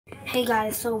Hey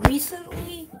guys, so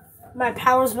recently my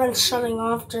power's been shutting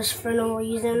off just for no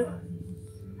reason.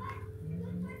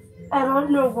 I don't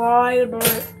know why,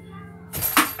 but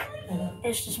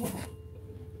it's just,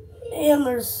 and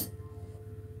there's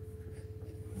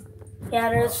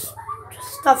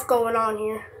stuff going on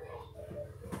here.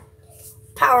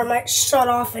 Power might shut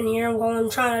off in here while I'm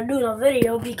trying to do the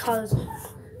video because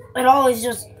it always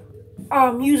just,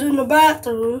 I'm using the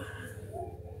bathroom,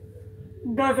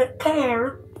 doesn't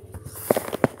care.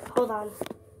 Hold on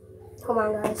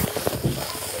guys.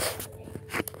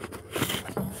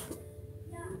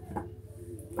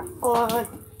 Hold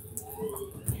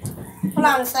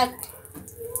on a sec.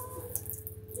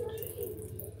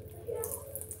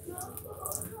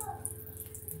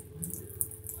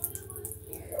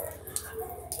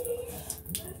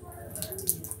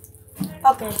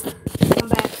 Okay, I'm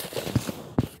back.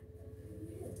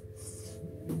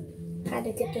 Had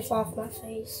to get this off my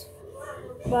face.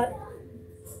 But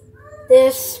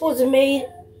this was made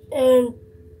in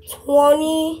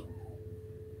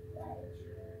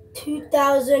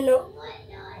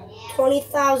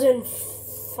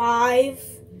 2005.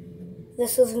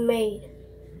 This was made.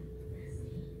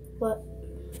 But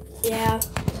yeah,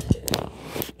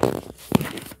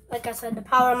 like I said, the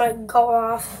power might go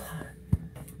off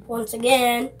once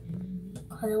again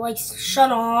because it likes to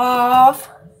shut off.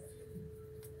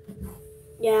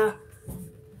 Yeah,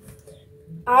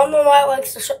 I don't know why it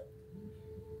likes to shut.